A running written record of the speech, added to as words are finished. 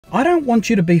I don't want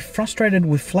you to be frustrated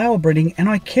with flower breeding, and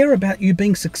I care about you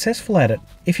being successful at it.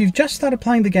 If you've just started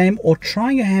playing the game or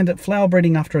trying your hand at flower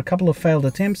breeding after a couple of failed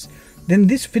attempts, then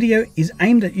this video is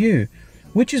aimed at you,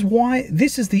 which is why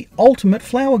this is the ultimate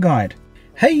flower guide.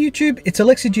 Hey YouTube, it's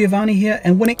Alexi Giovani here,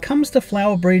 and when it comes to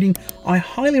flower breeding, I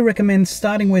highly recommend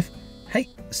starting with, hey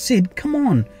Sid, come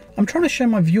on, I'm trying to show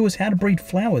my viewers how to breed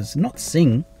flowers, not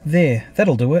sing. There,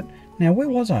 that'll do it. Now where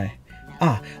was I?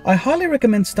 I highly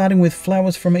recommend starting with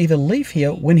flowers from either Leaf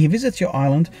here when he visits your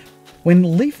island.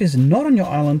 When Leaf is not on your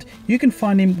island, you can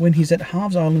find him when he's at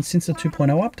Halves Island since the 2.0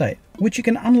 update, which you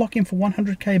can unlock him for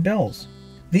 100k bells.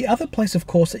 The other place of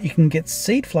course that you can get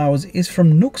seed flowers is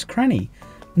from Nook's Cranny.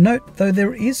 Note though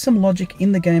there is some logic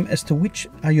in the game as to which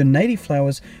are your native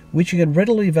flowers which you get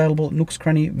readily available at Nook's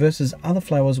Cranny versus other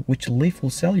flowers which Leaf will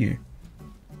sell you.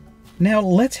 Now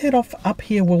let's head off up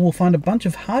here where we'll find a bunch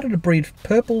of harder to breed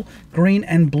purple, green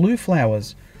and blue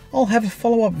flowers. I'll have a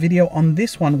follow-up video on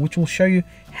this one which will show you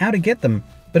how to get them,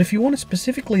 but if you want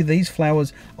specifically these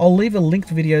flowers, I'll leave a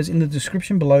linked videos in the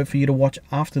description below for you to watch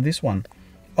after this one.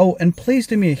 Oh, and please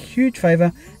do me a huge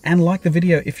favor and like the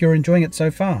video if you're enjoying it so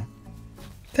far.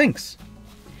 Thanks.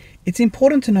 It's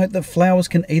important to note that flowers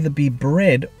can either be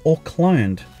bred or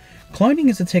cloned. Cloning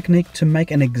is a technique to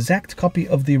make an exact copy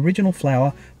of the original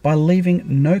flower by leaving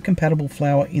no compatible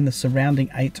flower in the surrounding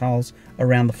 8 tiles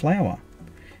around the flower.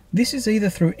 This is either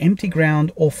through empty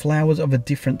ground or flowers of a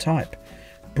different type.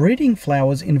 Breeding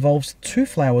flowers involves 2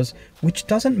 flowers, which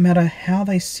doesn't matter how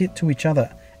they sit to each other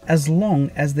as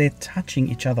long as they're touching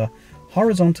each other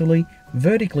horizontally,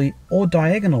 vertically or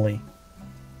diagonally.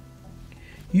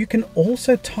 You can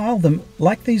also tile them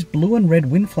like these blue and red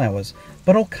windflowers,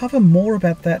 but I'll cover more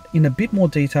about that in a bit more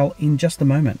detail in just a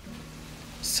moment.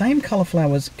 Same colour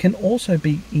flowers can also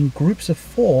be in groups of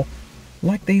 4,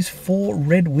 like these 4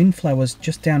 red windflowers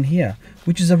just down here,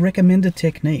 which is a recommended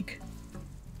technique.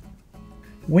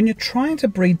 When you're trying to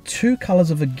breed 2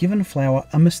 colours of a given flower,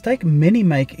 a mistake many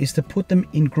make is to put them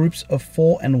in groups of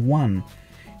 4 and 1.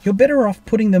 You're better off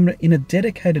putting them in a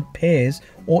dedicated pairs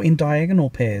or in diagonal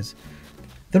pairs.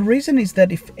 The reason is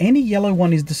that if any yellow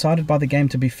one is decided by the game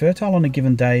to be fertile on a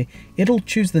given day, it'll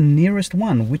choose the nearest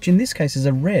one, which in this case is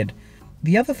a red.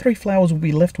 The other 3 flowers will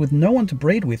be left with no one to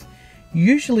breed with,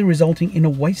 usually resulting in a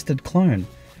wasted clone.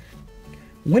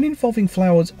 When involving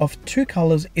flowers of 2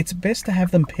 colours, it's best to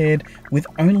have them paired with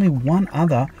only one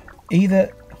other,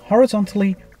 either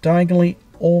horizontally, diagonally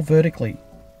or vertically.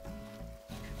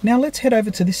 Now let's head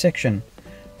over to this section.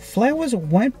 Flowers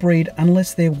won't breed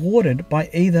unless they're watered by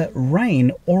either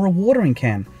rain or a watering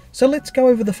can, so let's go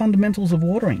over the fundamentals of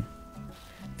watering.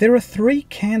 There are 3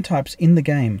 can types in the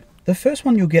game. The first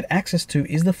one you'll get access to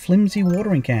is the flimsy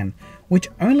watering can, which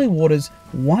only waters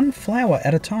 1 flower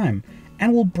at a time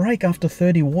and will break after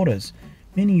 30 waters,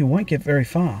 meaning you won't get very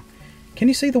far. Can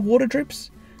you see the water drips?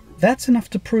 That's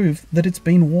enough to prove that it's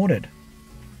been watered.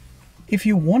 If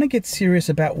you want to get serious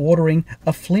about watering,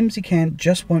 a flimsy can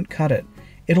just won't cut it.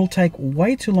 It'll take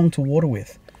way too long to water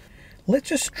with. Let's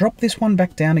just drop this one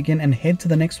back down again and head to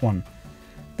the next one.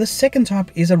 The second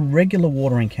type is a regular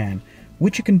watering can,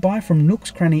 which you can buy from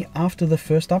Nook's Cranny after the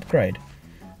first upgrade.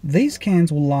 These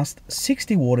cans will last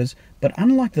 60 waters, but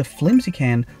unlike the flimsy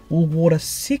can, will water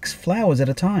 6 flowers at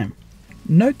a time.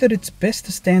 Note that it's best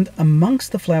to stand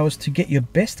amongst the flowers to get your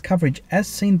best coverage as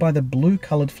seen by the blue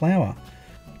coloured flower.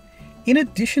 In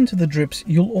addition to the drips,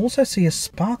 you'll also see a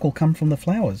sparkle come from the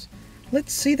flowers.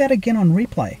 Let's see that again on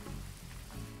replay.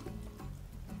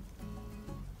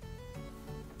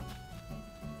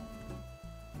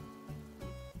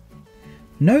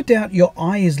 No doubt your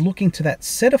eye is looking to that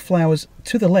set of flowers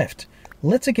to the left.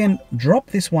 Let's again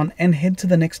drop this one and head to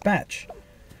the next batch.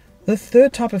 The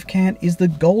third type of can is the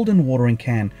golden watering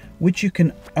can, which you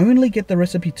can only get the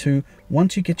recipe to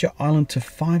once you get your island to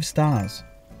 5 stars.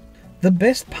 The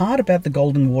best part about the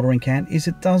golden watering can is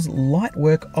it does light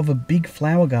work of a big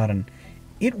flower garden.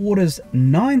 It waters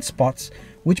 9 spots,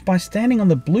 which by standing on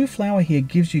the blue flower here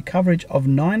gives you coverage of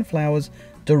 9 flowers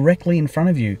directly in front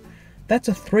of you. That's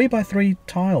a 3x3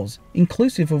 tiles,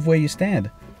 inclusive of where you stand.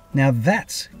 Now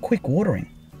that's quick watering.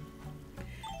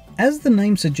 As the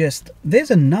name suggests,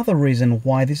 there's another reason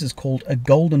why this is called a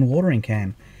golden watering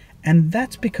can, and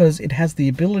that's because it has the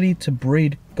ability to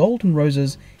breed golden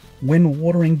roses when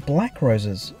watering black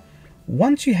roses.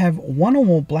 Once you have 1 or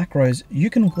more black rose, you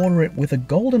can water it with a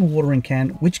golden watering can,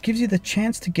 which gives you the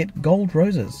chance to get gold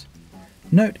roses.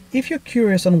 Note, if you're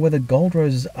curious on whether gold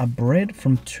roses are bred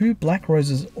from 2 black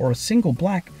roses or a single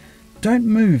black, don't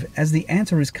move as the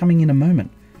answer is coming in a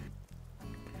moment.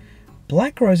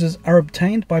 Black roses are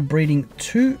obtained by breeding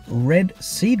 2 red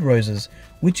seed roses,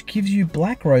 which gives you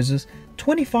black roses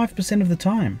 25% of the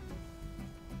time.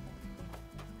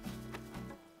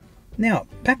 Now,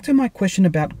 back to my question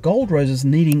about gold roses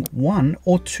needing 1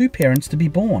 or 2 parents to be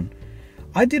born.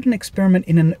 I did an experiment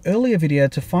in an earlier video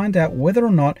to find out whether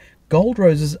or not gold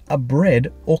roses are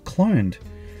bred or cloned.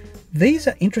 These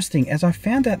are interesting as I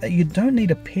found out that you don't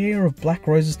need a pair of black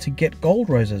roses to get gold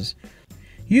roses.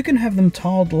 You can have them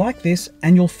tiled like this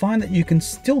and you'll find that you can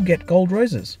still get gold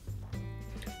roses.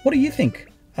 What do you think?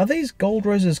 Are these gold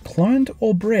roses cloned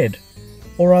or bred?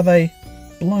 Or are they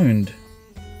bloned?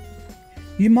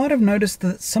 You might have noticed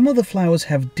that some of the flowers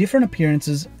have different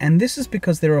appearances, and this is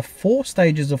because there are 4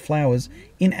 stages of flowers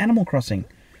in Animal Crossing,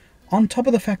 on top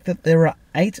of the fact that there are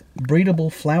 8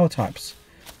 breedable flower types.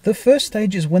 The first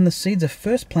stage is when the seeds are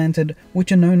first planted,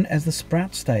 which are known as the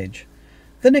sprout stage.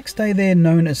 The next day they're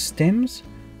known as stems.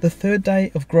 The third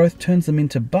day of growth turns them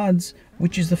into buds,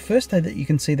 which is the first day that you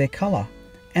can see their colour.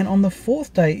 And on the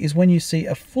 4th day is when you see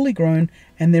a fully grown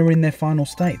and they're in their final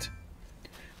state.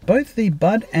 Both the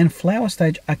bud and flower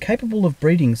stage are capable of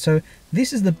breeding, so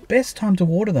this is the best time to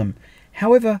water them.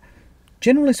 However,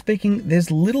 generally speaking, there's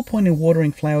little point in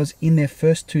watering flowers in their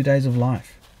first 2 days of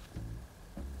life.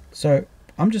 So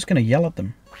I'm just going to yell at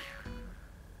them.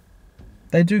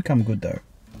 They do come good though.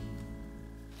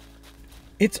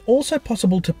 It's also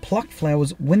possible to pluck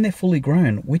flowers when they're fully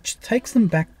grown, which takes them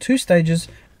back 2 stages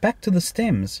back to the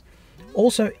stems.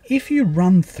 Also, if you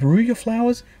run through your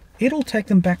flowers, it'll take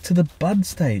them back to the bud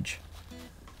stage.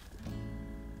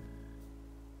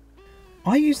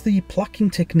 I use the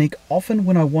plucking technique often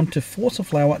when I want to force a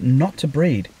flower not to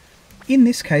breed. In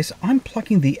this case, I'm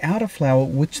plucking the outer flower,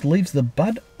 which leaves the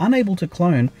bud unable to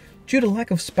clone due to lack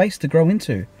of space to grow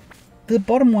into. The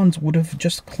bottom ones would have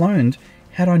just cloned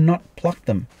had I not plucked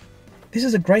them. This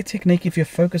is a great technique if you're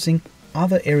focusing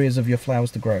other areas of your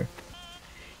flowers to grow.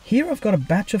 Here I've got a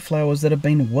batch of flowers that have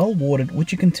been well watered,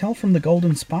 which you can tell from the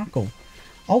golden sparkle.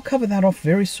 I'll cover that off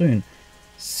very soon.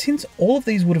 Since all of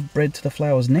these would have bred to the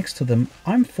flowers next to them,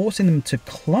 I'm forcing them to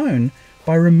clone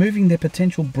by removing their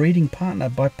potential breeding partner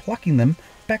by plucking them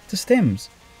back to stems.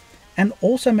 And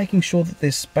also making sure that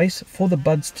there's space for the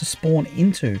buds to spawn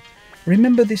into.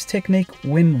 Remember this technique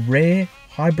when rare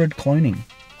hybrid cloning.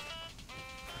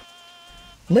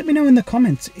 Let me know in the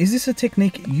comments, is this a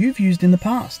technique you've used in the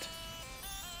past?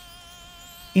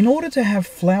 In order to have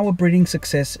flower breeding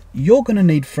success, you're going to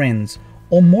need friends,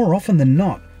 or more often than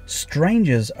not,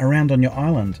 strangers around on your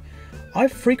island.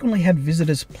 I've frequently had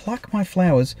visitors pluck my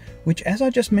flowers, which as I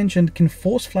just mentioned can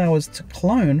force flowers to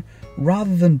clone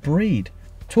rather than breed.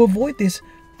 To avoid this,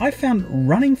 I found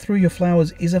running through your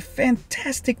flowers is a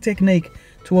fantastic technique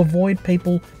to avoid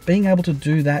people being able to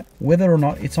do that, whether or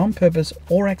not it's on purpose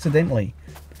or accidentally.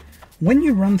 When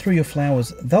you run through your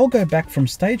flowers, they'll go back from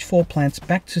stage 4 plants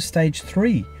back to stage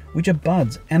 3, which are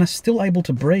buds and are still able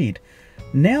to breed.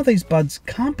 Now these buds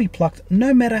can't be plucked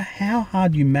no matter how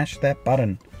hard you mash that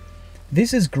button.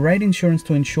 This is great insurance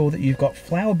to ensure that you've got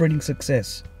flower breeding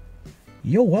success.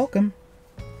 You're welcome.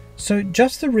 So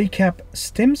just to recap,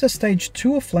 stems are stage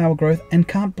 2 of flower growth and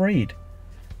can't breed.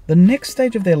 The next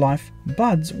stage of their life,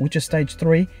 buds, which are stage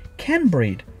 3, can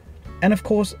breed. And of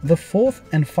course, the 4th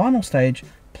and final stage,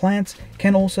 plants,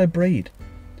 can also breed.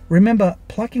 Remember,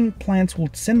 plucking plants will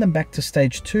send them back to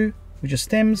stage 2, which are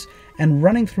stems, and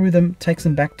running through them takes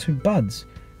them back to buds.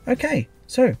 Okay,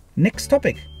 so next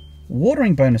topic,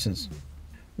 watering bonuses.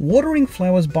 Watering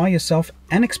flowers by yourself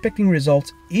and expecting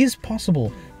results is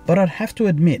possible, but I'd have to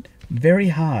admit, very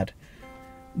hard.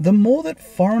 The more that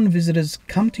foreign visitors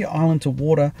come to your island to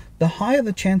water, the higher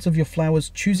the chance of your flowers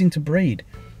choosing to breed.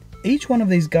 Each one of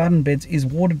these garden beds is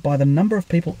watered by the number of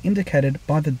people indicated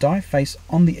by the dye face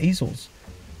on the easels.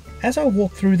 As I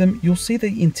walk through them, you'll see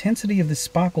the intensity of the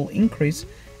sparkle increase,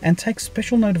 and take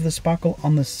special note of the sparkle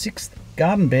on the 6th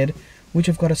garden bed, which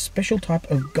have got a special type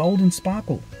of golden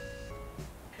sparkle.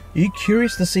 Are you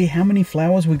curious to see how many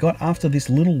flowers we got after this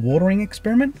little watering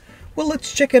experiment? Well,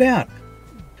 let's check it out.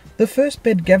 The first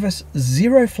bed gave us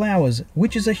 0 flowers,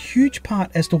 which is a huge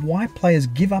part as to why players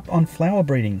give up on flower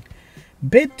breeding.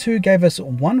 Bed 2 gave us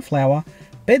 1 flower,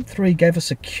 bed 3 gave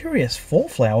us a curious 4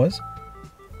 flowers.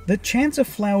 The chance of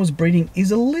flowers breeding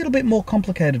is a little bit more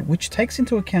complicated, which takes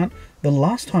into account the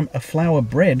last time a flower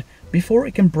bred before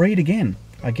it can breed again.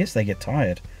 I guess they get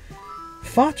tired.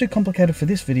 Far too complicated for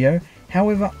this video,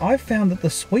 however I've found that the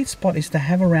sweet spot is to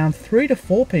have around 3 to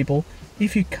 4 people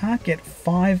if you can't get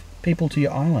 5 people to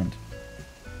your island.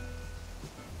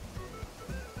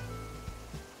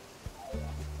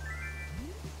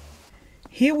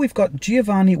 Here we've got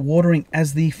Giovani watering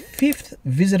as the 5th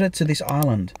visitor to this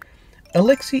island.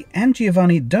 Alexi and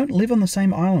Giovani don't live on the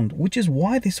same island, which is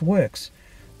why this works.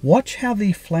 Watch how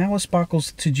the flower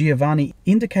sparkles to Giovani,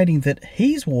 indicating that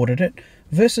he's watered it,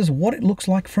 versus what it looks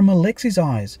like from Alexi's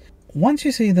eyes. Once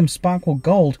you see them sparkle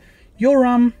gold,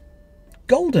 you're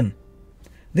golden.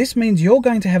 This means you're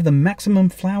going to have the maximum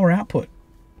flower output.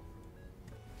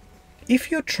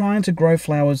 If you're trying to grow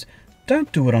flowers,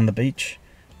 don't do it on the beach.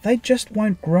 They just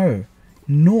won't grow,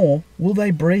 nor will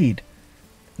they breed.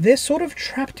 They're sort of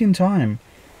trapped in time,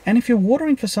 and if you're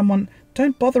watering for someone,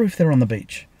 don't bother if they're on the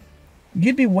beach.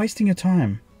 You'd be wasting your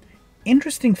time.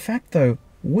 Interesting fact though,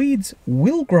 weeds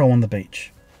will grow on the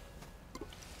beach.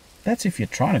 That's if you're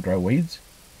trying to grow weeds.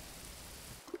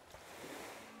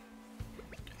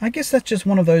 I guess that's just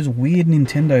one of those weird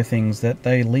Nintendo things that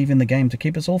they leave in the game to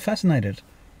keep us all fascinated.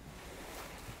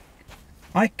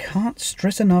 I can't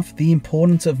stress enough the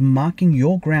importance of marking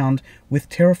your ground with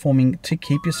terraforming to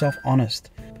keep yourself honest.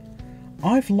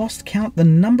 I've lost count the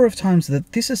number of times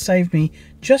that this has saved me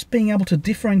just being able to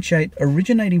differentiate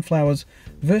originating flowers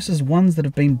versus ones that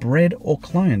have been bred or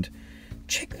cloned.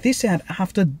 Check this out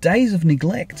after days of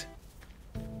neglect.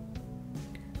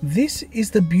 This is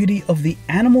the beauty of the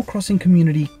Animal Crossing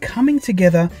community coming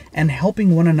together and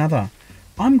helping one another.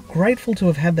 I'm grateful to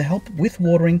have had the help with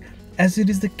watering, as it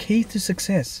is the key to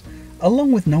success,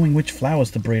 along with knowing which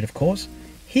flowers to breed, of course.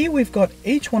 Here we've got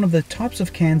each one of the types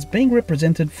of cans being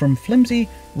represented from flimsy,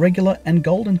 regular and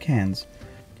golden cans.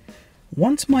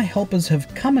 Once my helpers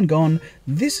have come and gone,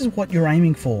 this is what you're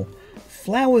aiming for.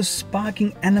 Flowers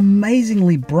sparking an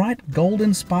amazingly bright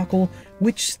golden sparkle,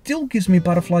 which still gives me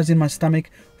butterflies in my stomach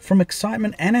from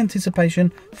excitement and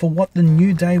anticipation for what the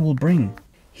new day will bring.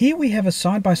 Here we have a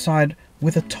side-by-side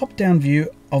with a top-down view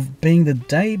of being the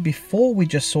day before we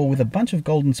just saw with a bunch of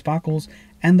golden sparkles,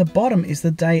 and the bottom is the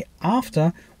day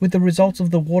after with the results of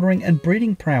the watering and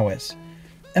breeding prowess.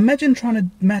 Imagine trying to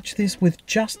match this with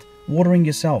just watering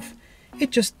yourself. It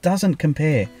just doesn't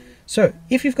compare. So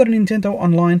if you've got a Nintendo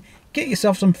Online, get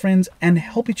yourself some friends and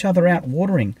help each other out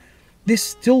watering. This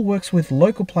still works with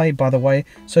local play, by the way,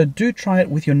 so do try it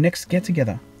with your next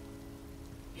get-together.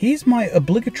 Here's my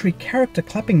obligatory character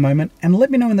clapping moment, and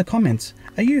let me know in the comments,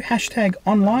 are you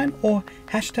 #online or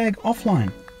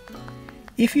 #offline?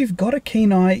 If you've got a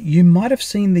keen eye, you might have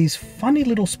seen these funny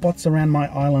little spots around my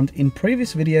island in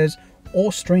previous videos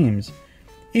or streams.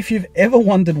 If you've ever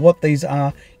wondered what these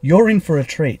are, you're in for a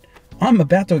treat. I'm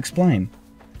about to explain.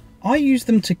 I use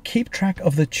them to keep track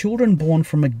of the children born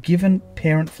from a given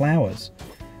parent flowers.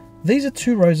 These are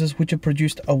 2 roses which have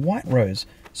produced a white rose,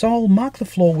 so I'll mark the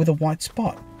floor with a white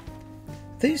spot.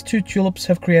 These 2 tulips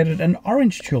have created an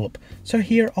orange tulip, so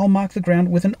here I'll mark the ground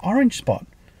with an orange spot.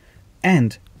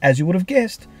 And, as you would have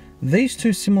guessed, these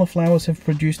 2 similar flowers have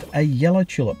produced a yellow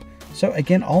tulip, so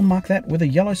again I'll mark that with a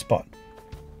yellow spot.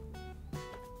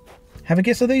 Have a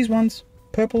guess of these ones.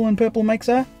 Purple and purple makes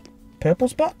a purple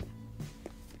spot.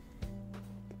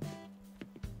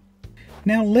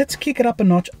 Now let's kick it up a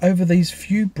notch over these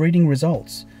few breeding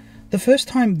results. The first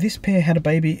time this pair had a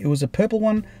baby, it was a purple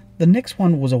one, the next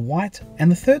one was a white,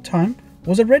 and the third time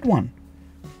was a red one.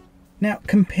 Now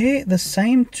compare the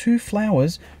same 2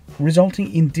 flowers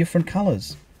resulting in different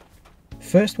colors.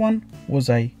 First one was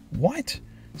a white,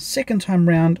 second time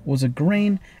round was a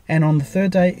green, and on the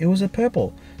third day it was a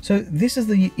purple. So this is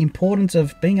the importance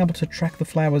of being able to track the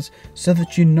flowers so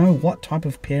that you know what type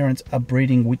of parents are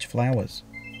breeding which flowers.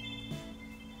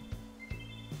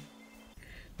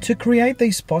 To create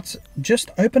these spots, just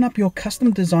open up your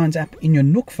Custom Designs app in your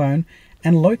Nook phone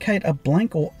and locate a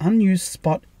blank or unused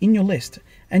spot in your list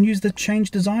and use the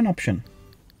Change Design option.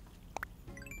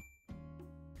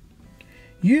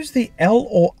 Use the L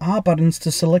or R buttons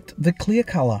to select the clear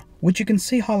color, which you can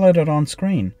see highlighted on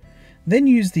screen. Then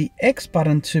use the X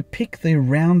button to pick the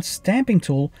round stamping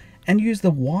tool and use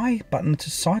the Y button to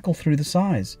cycle through the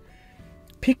size.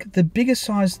 Pick the biggest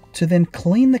size to then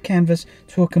clean the canvas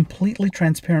to a completely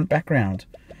transparent background.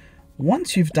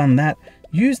 Once you've done that,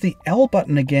 use the L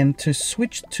button again to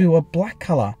switch to a black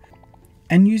color,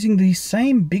 and using the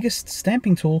same biggest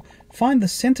stamping tool, find the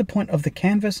center point of the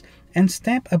canvas and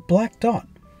stamp a black dot.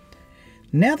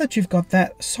 Now that you've got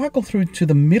that, cycle through to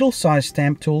the middle size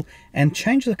stamp tool and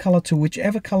change the color to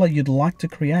whichever color you'd like to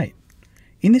create.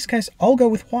 In this case, I'll go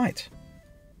with white.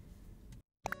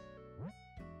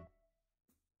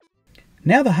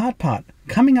 Now the hard part,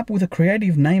 coming up with a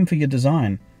creative name for your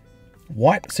design.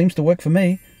 White seems to work for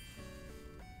me.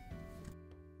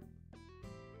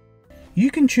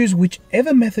 You can choose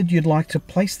whichever method you'd like to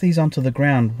place these onto the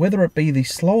ground, whether it be the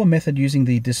slower method using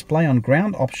the display on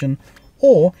ground option,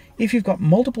 or if you've got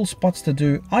multiple spots to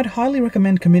do, I'd highly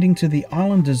recommend committing to the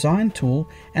Island Design tool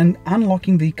and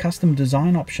unlocking the Custom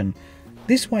Design option.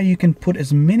 This way you can put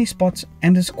as many spots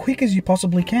and as quick as you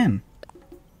possibly can.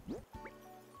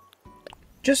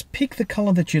 Just pick the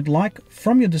color that you'd like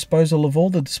from your disposal of all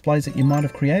the displays that you might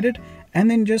have created, and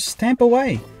then just stamp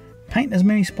away. Paint as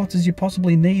many spots as you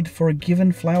possibly need for a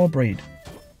given flower breed.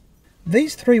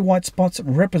 These 3 white spots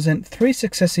represent 3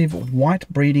 successive white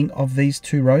breeding of these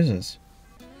 2 roses.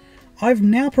 I've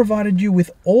now provided you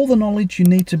with all the knowledge you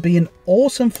need to be an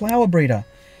awesome flower breeder.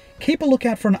 Keep a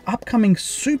lookout for an upcoming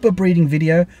super breeding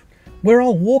video where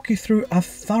I'll walk you through a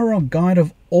thorough guide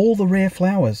of all the rare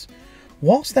flowers.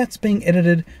 Whilst that's being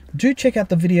edited, do check out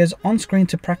the videos on screen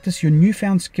to practice your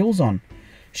newfound skills on.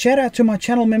 Shout out to my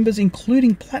channel members,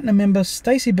 including Platinum member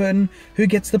Stacey Burton, who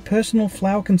gets the personal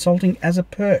flower consulting as a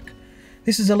perk.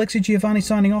 This is Alexi Giovani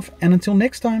signing off, and until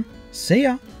next time, see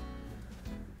ya!